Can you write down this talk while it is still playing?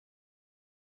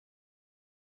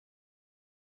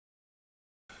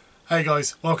Hey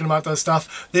guys, welcome to Matt Does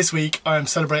Stuff. This week I am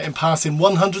celebrating passing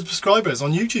 100 subscribers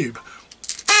on YouTube.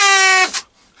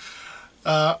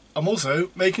 I'm also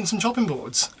making some chopping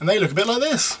boards and they look a bit like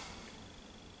this.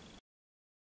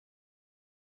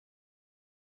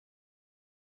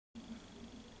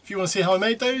 If you want to see how I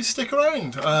made those, stick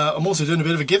around. I'm also doing a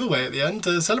bit of a giveaway at the end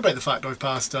to celebrate the fact I've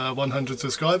passed 100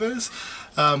 subscribers.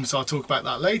 So I'll talk about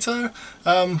that later.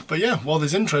 But yeah, while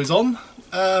there's intros on,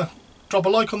 drop a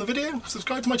like on the video,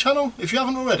 subscribe to my channel if you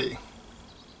haven't already.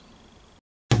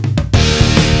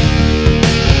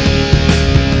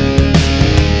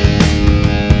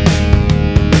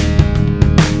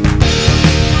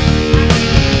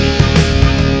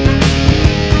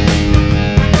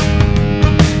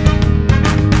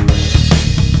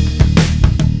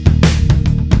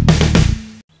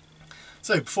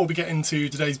 So before we get into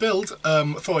today's build, I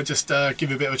thought I'd just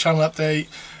give you a bit of a channel update,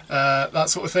 that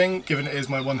sort of thing, given it is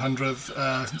my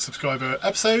 100th subscriber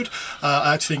episode.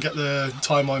 I actually think at the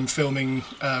time I'm filming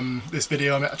this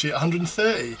video I'm actually at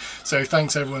 130, so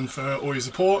thanks everyone for all your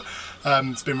support.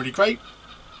 It's been really great.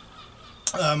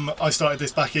 I started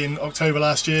this back in October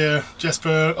last year just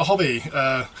for a hobby.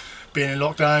 Being in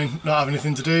lockdown, not having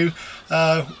anything to do,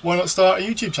 why not start a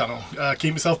YouTube channel,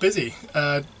 keep myself busy.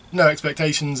 No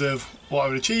expectations of what I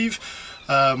would achieve,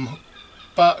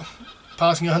 but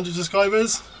passing 100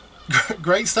 subscribers,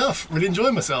 great stuff, really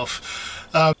enjoying myself.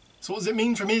 So what does it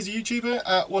mean for me as a YouTuber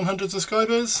at 100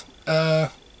 subscribers?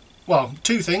 Well,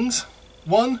 two things.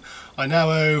 One, I now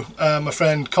owe my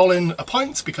friend Colin a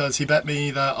pint because he bet me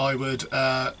that I would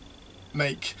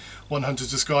make 100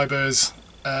 subscribers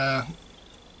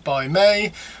by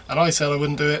May, and I said I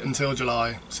wouldn't do it until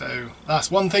July. So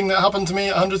that's one thing that happened to me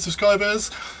at 100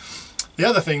 subscribers. The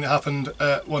other thing that happened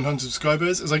at 100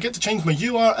 subscribers is I get to change my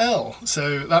URL.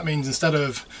 So that means instead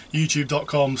of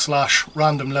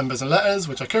youtube.com/random numbers and letters,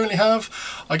 which I currently have,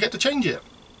 I get to change it.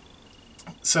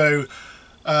 So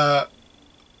what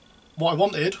I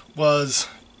wanted was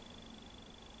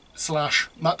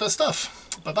 /MattDoesStuff,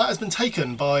 but that has been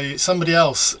taken by somebody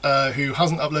else who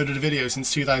hasn't uploaded a video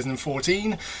since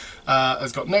 2014,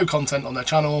 has got no content on their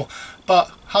channel,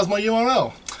 but has my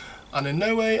URL, and in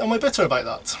no way am I bitter about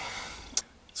that.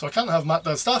 So I can't have Matt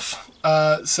Does Stuff,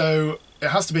 so it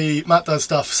has to be Matt Does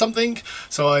Stuff something.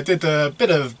 So I did a bit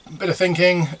of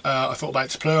thinking. I thought about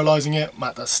pluralising it.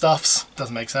 Matt Does Stuffs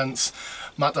doesn't make sense.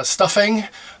 Matt Does Stuffing,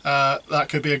 that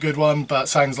could be a good one, but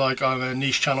sounds like I'm a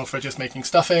niche channel for just making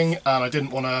stuffing, and I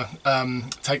didn't want to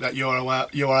take that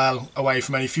URL away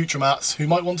from any future Matts who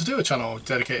might want to do a channel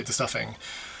dedicated to stuffing.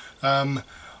 I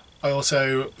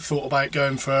also thought about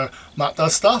going for Matt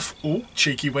Does Stuff. Ooh,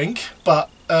 cheeky wink,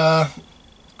 but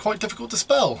quite difficult to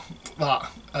spell that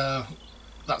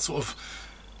sort of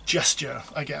gesture,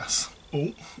 I guess.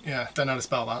 Oh, yeah, don't know how to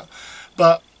spell that.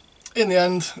 But in the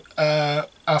end,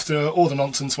 after all the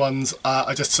nonsense ones,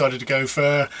 I just decided to go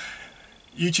for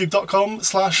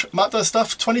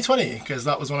youtube.com/MattDoesStuff2020, because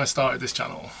that was when I started this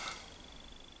channel.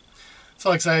 So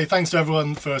like I say, thanks to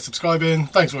everyone for subscribing,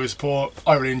 thanks for all your support,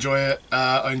 I really enjoy it.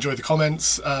 I enjoy the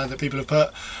comments that people have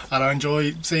put, and I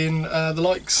enjoy seeing the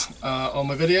likes on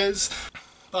my videos.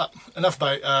 But enough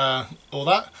about all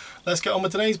that, let's get on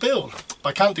with today's build.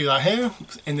 I can't do that here,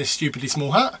 in this stupidly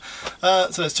small hat,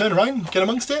 so let's turn around, get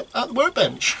amongst it at the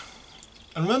workbench.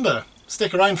 And remember,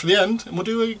 stick around for the end and we'll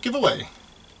do a giveaway.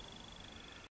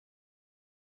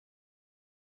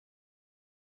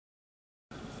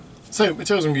 So,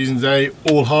 materials I'm using today,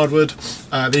 all hardwood.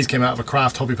 These came out of a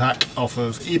craft hobby pack off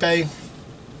of eBay.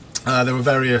 There were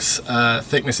various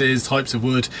thicknesses, types of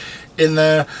wood in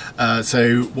there.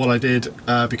 So what I did,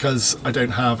 because I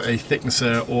don't have a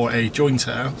thicknesser or a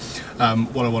jointer,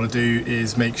 what I want to do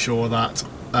is make sure that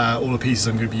all the pieces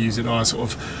I'm going to be using are sort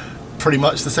of pretty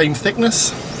much the same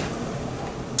thickness.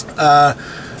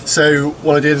 So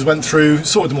what I did is went through,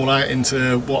 sorted them all out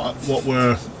into what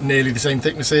were nearly the same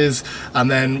thicknesses, and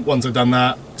then once I'd done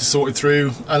that, just sorted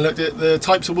through and looked at the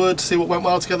types of wood, see what went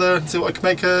well together, see what I could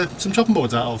make some chopping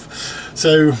boards out of.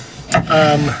 So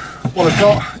what I've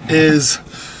got is,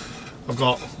 I've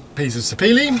got pieces of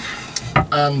sapele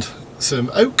and some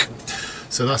oak,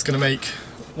 so that's going to make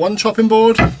one chopping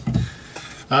board.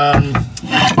 I've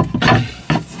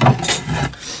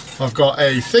got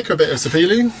a thicker bit of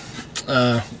sapele,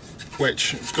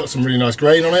 which has got some really nice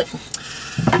grain on it,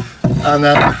 and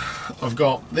then I've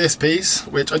got this piece,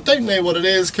 which I don't know what it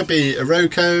is, could be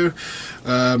Iroko,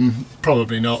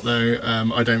 probably not though,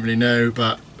 I don't really know,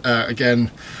 but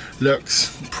again,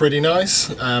 looks pretty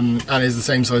nice, and is the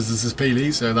same size as this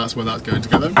sapele, so that's where that's going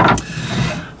together.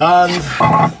 And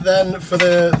then for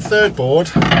the third board,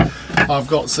 I've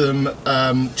got some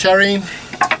cherry,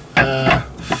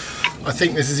 I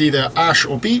think this is either ash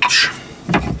or beech,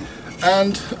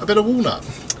 and a bit of walnut.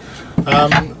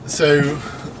 So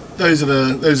those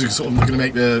are sort of going to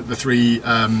make the three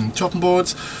chopping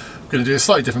boards. I'm going to do a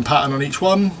slightly different pattern on each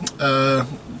one,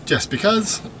 just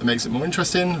because it makes it more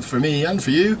interesting for me and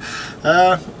for you.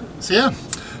 So yeah,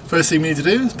 first thing we need to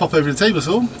do is pop over to the table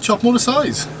saw, chop them all to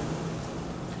size.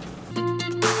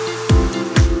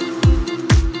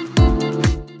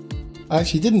 I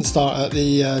actually didn't start at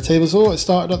the table saw, I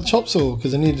started at the chop saw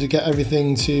because I needed to get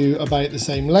everything to about the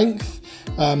same length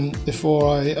before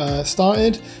I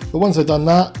started. But once I'd done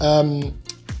that,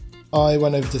 I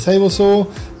went over to the table saw.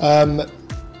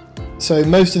 So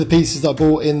most of the pieces that I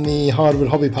bought in the hardwood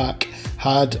hobby pack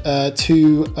had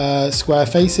two square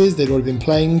faces. They'd already been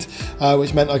planed,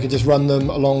 which meant I could just run them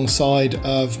alongside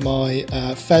of my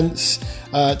fence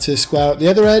to square up the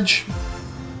other edge.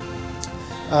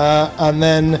 And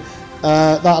then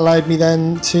that allowed me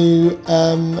then to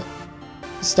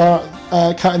start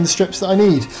cutting the strips that I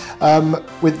need.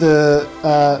 With the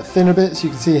thinner bits,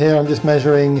 you can see here I'm just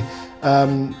measuring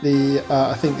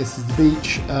I think this is the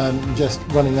beech, just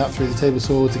running that through the table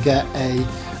saw to get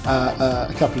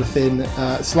a couple of thin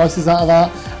slices out of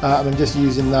that, and I'm just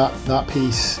using that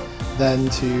piece then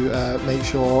to make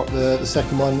sure the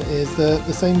second one is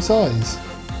the same size.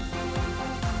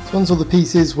 So once all the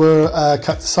pieces were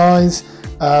cut to size,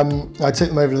 I took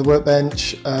them over to the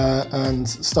workbench and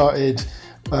started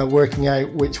working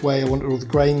out which way I wanted all the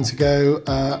grain to go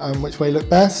and which way looked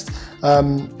best.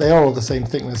 They are all the same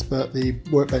thickness, but the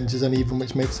workbench is uneven,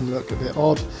 which makes them look a bit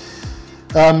odd.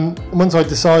 Once I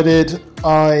decided,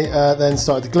 I then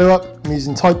started to glue up. I'm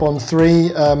using Type Bond 3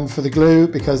 for the glue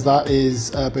because that is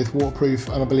both waterproof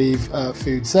and I believe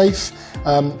food safe.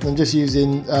 I'm just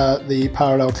using the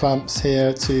parallel clamps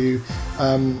here to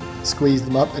squeeze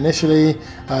them up initially,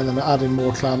 and then adding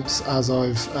more clamps as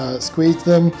I've squeezed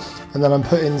them, and then I'm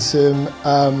putting some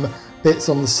bits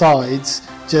on the sides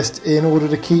just in order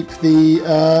to keep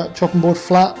the chopping board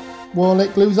flat while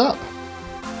it glues up.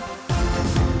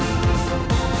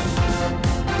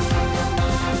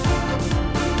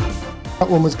 That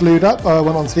one was glued up, I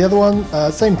went on to the other one,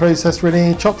 same process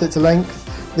really, chopped it to length.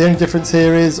 The only difference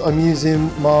here is I'm using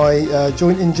my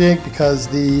jointing jig because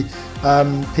the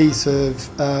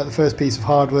first piece of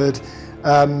hardwood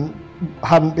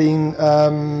hadn't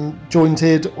been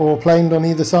jointed or planed on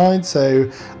either side, so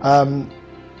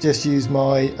just use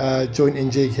my jointing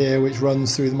jig here, which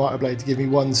runs through the miter blade to give me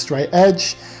one straight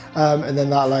edge, and then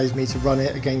that allows me to run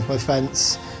it against my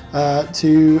fence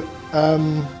to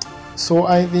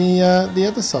sort out the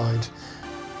other side.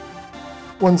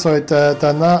 Once I'd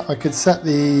done that, I could set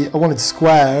I wanted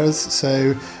squares,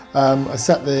 so I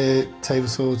set the table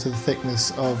saw to the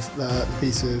thickness of the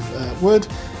piece of wood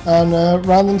and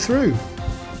ran them through.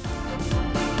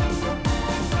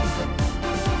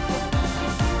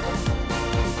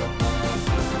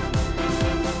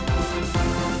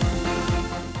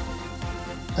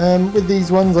 With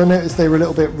these ones, I noticed they were a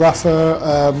little bit rougher.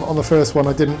 On the first one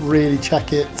I didn't really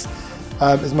check it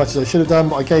as much as I should have done,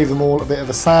 but I gave them all a bit of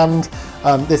a sand.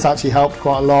 This actually helped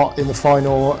quite a lot in the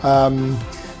final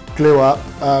glue up.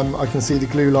 I can see the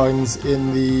glue lines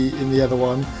in the other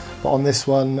one, but on this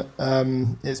one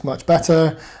it's much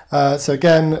better. So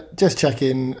again, just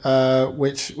checking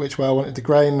which way I wanted the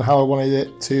grain, how I wanted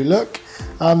it to look,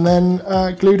 and then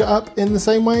glued it up in the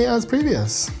same way as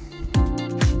previous.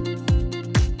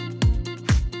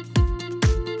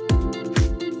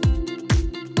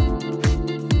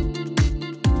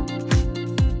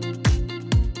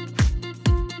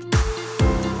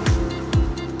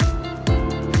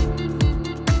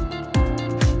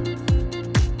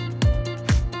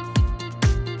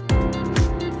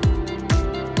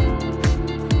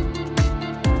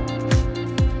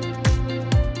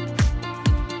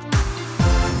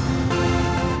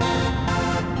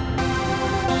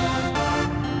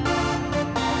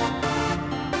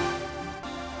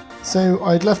 So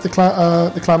I'd left the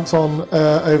clamps on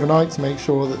overnight to make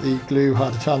sure that the glue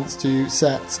had a chance to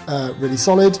set really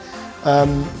solid,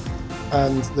 and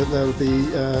that there would be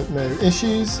no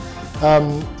issues.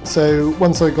 So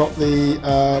once I got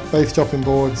both chopping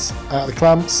boards out of the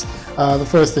clamps, the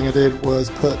first thing I did was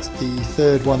put the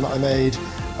third one that I made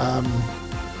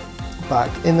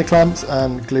back in the clamps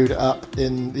and glued it up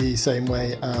in the same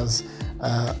way as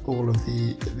all of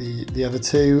the other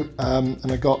two,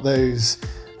 and I got those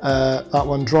that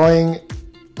one drying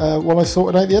while I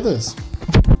sorted out the others.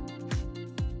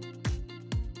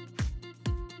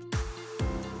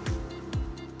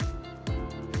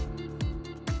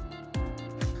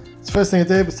 First thing I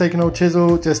did was take an old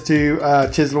chisel just to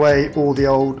chisel away all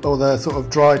the sort of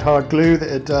dried hard glue that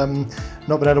had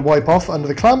not been able to wipe off under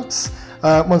the clamps.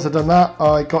 Once I'd done that,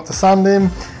 I got to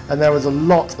sanding, and there was a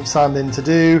lot of sanding to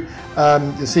do.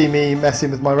 You'll see me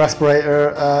messing with my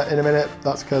respirator in a minute.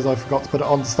 That's because I forgot to put it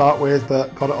on to start with,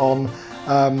 but got it on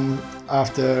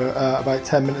after about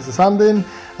 10 minutes of sanding.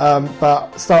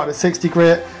 But started at 60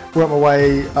 grit, worked my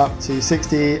way up to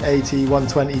 60, 80,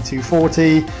 120,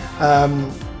 240,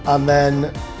 and then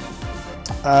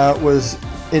was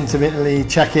intermittently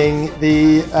checking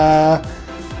the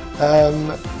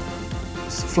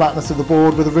flatness of the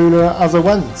board with a ruler as I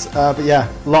went. But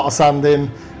yeah, a lot of sanding.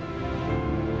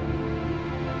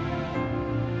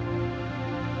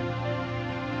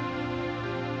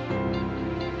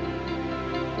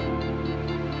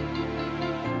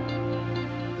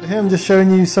 Here I'm just showing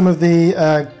you some of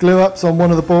the glue ups on one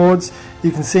of the boards. You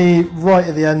can see right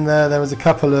at the end there was a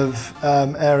couple of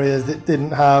areas that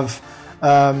didn't have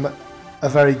a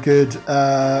very good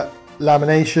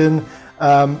lamination,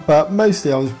 but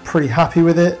mostly I was pretty happy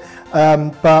with it.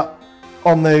 But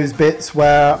on those bits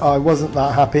where I wasn't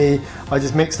that happy, I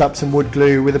just mixed up some wood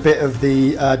glue with a bit of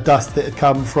the dust that had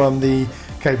come from the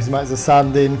copious amounts of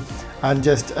sanding and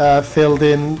just filled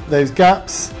in those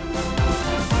gaps.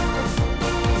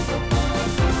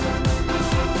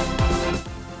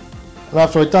 And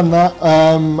after I'd done that,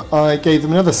 I gave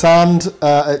them another sand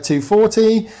at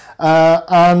 240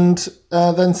 and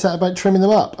then set about trimming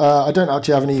them up. I don't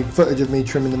actually have any footage of me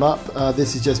trimming them up.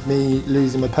 This is just me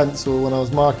losing my pencil when I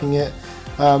was marking it.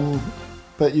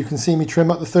 But you can see me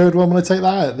trim up the third one when I take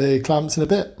that out, the clamps, in a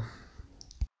bit.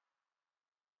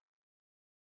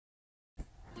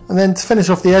 And then to finish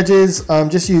off the edges, I'm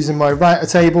just using my router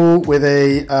table with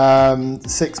a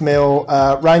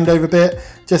 6mm round over bit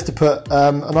just to put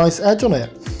a nice edge on it.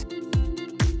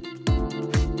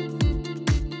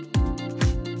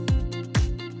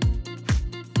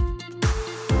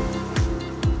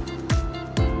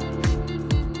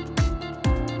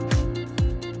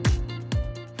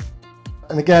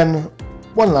 And again,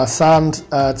 one last sand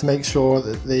to make sure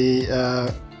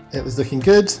that it was looking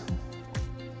good.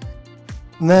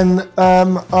 And then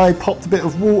I popped a bit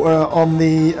of water on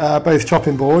the both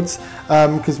chopping boards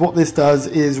because what this does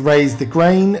is raise the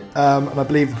grain, and I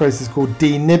believe the process is called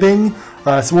denibbing.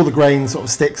 So all the grain sort of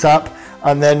sticks up,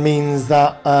 and then means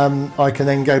that I can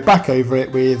then go back over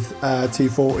it with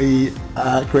 240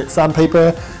 grit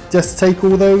sandpaper just to take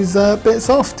all those bits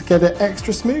off to get it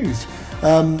extra smooth.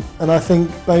 And I think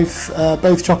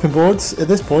both chopping boards at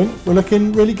this point were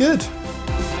looking really good.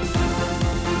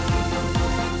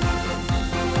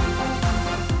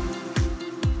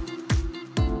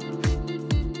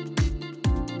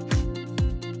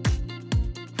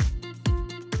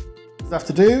 I have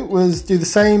to do was do the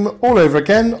same all over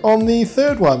again on the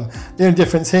third one. The only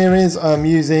difference here is I'm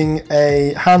using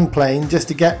a hand plane just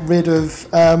to get rid of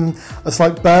a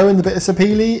slight bow and the bit of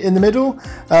sapele in the middle,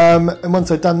 and once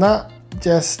I've done that,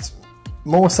 just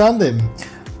more sanding.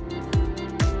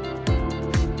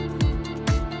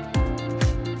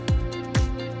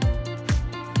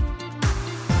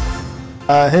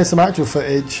 Here's some actual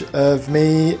footage of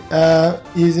me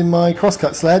using my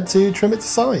crosscut sled to trim it to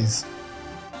size.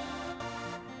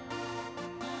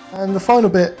 And the final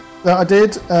bit that I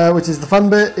did, which is the fun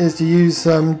bit, is to use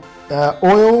some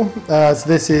oil. So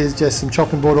this is just some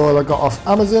chopping board oil I got off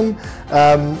Amazon.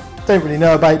 Don't really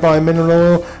know about buying mineral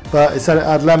oil, but it said it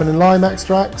had lemon and lime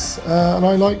extracts, and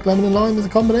I like lemon and lime as a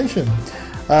combination.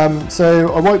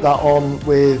 So I wiped that on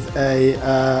with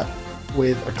a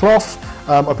cloth.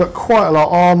 I put quite a lot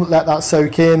on, let that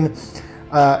soak in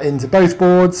into both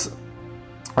boards,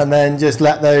 and then just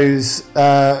let those,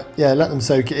 let them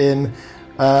soak it in.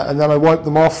 And then I wiped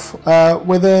them off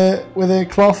with a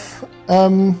cloth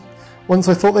once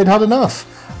I thought they'd had enough,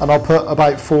 and I'll put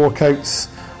about 4 coats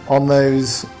on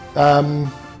those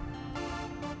over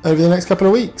the next couple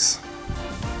of weeks.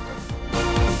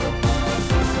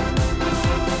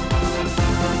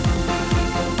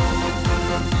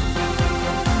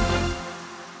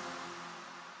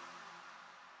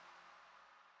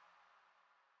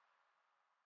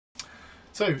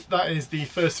 So that is the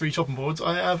first 3 chopping boards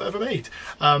I have ever made.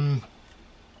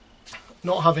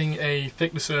 Not having a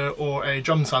thicknesser or a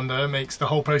drum sander makes the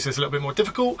whole process a little bit more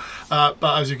difficult,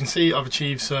 but as you can see, I've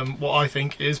achieved some what I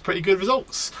think is pretty good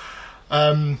results.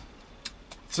 Some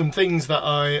things that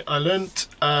I learnt,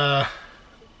 I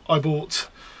bought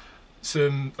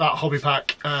that hobby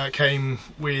pack came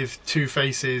with 2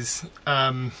 faces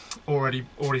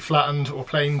already flattened or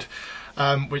planed,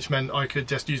 which meant I could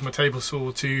just use my table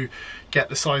saw to get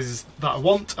the sizes that I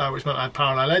want, which meant I had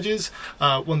parallel edges.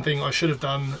 One thing I should have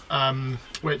done,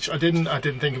 which I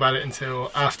didn't think about it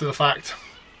until after the fact.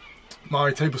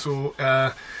 My table saw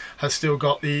has still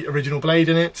got the original blade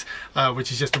in it,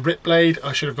 which is just a rip blade.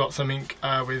 I should have got something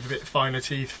with a bit finer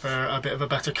teeth for a bit of a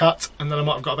better cut, and then I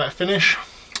might have got a better finish.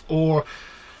 Or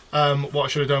what I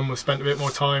should have done was spent a bit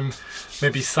more time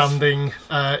maybe sanding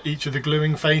each of the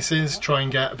gluing faces, try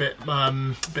and get a bit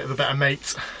of a better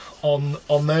mate on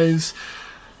those.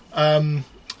 And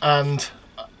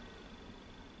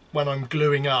when I'm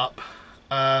gluing up,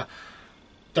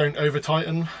 don't over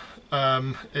tighten.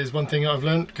 Is one thing I've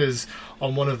learned, because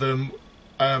on one of them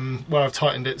where I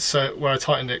tightened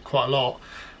it quite a lot,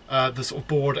 the sort of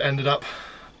board ended up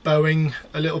bowing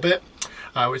a little bit,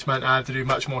 which meant I had to do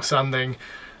much more sanding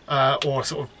or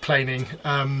sort of planing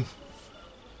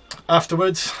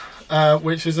afterwards,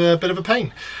 which is a bit of a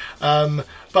pain.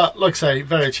 But like I say,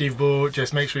 very achievable.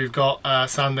 Just make sure you've got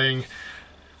sanding,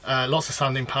 lots of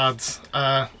sanding pads,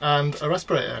 and a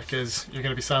respirator, because you're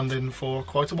going to be sanding for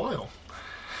quite a while.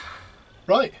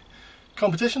 Right,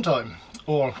 competition time,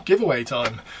 or giveaway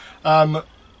time.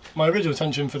 My original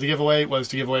intention for the giveaway was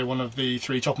to give away one of the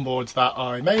 3 chopping boards that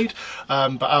I made,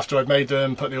 but after I'd made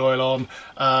them, put the oil on,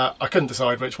 I couldn't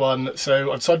decide which one,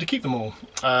 so I decided to keep them all.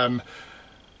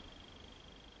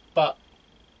 But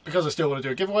because I still want to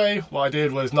do a giveaway, what I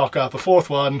did was knock up a 4th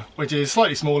one, which is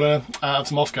slightly smaller, of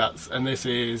some offcuts, and this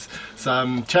is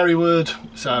some cherry wood,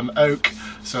 some oak,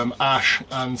 some ash,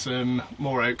 and some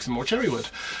more oak, some more cherry wood.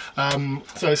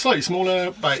 So it's slightly smaller,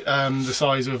 about the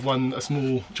size of a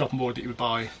small chopping board that you would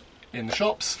buy in the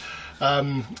shops.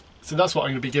 So that's what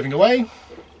I'm going to be giving away.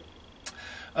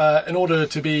 In order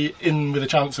to be in with a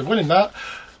chance of winning that,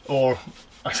 or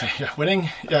I say, yeah, winning,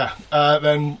 yeah,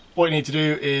 then what you need to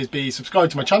do is be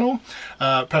subscribed to my channel,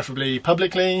 preferably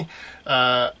publicly,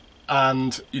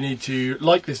 and you need to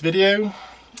like this video,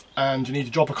 and you need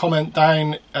to drop a comment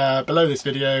down below this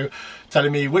video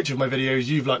telling me which of my videos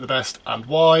you've liked the best and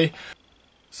why.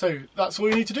 So that's all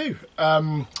you need to do.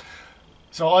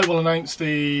 So I will announce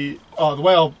the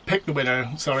way I'll pick the winner,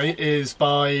 sorry, is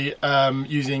by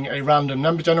using a random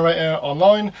number generator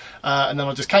online, and then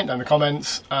I'll just count down the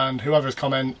comments, and whoever's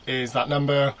comment is that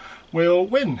number will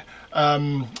win.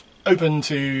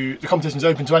 The competition's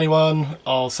open to anyone.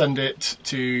 I'll send it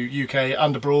to UK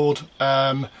and abroad,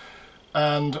 and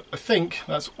I think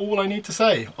that's all I need to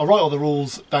say. I'll write all the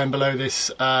rules down below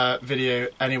this video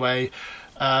anyway.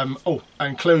 Oh,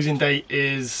 and closing date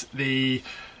is the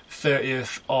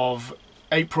 30th of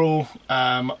April.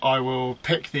 I will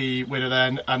pick the winner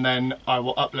then, and then I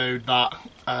will upload that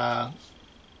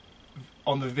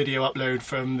on the video upload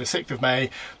from the 6th of May.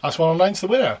 That's when I'll announce the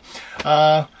winner.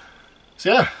 So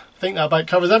yeah, I think that about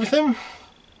covers everything.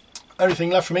 Everything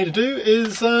left for me to do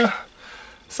is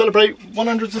celebrate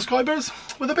 100 subscribers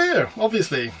with a beer,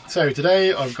 obviously. So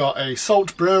today I've got a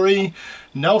Salt Brewery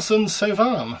Nelson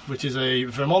Sauvin, which is a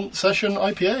Vermont Session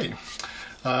IPA.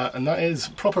 And that is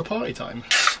proper party time.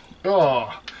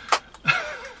 Oh.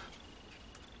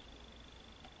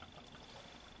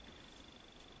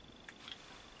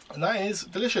 And that is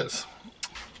delicious.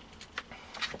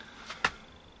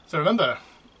 So remember,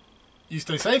 you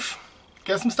stay safe,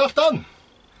 get some stuff done.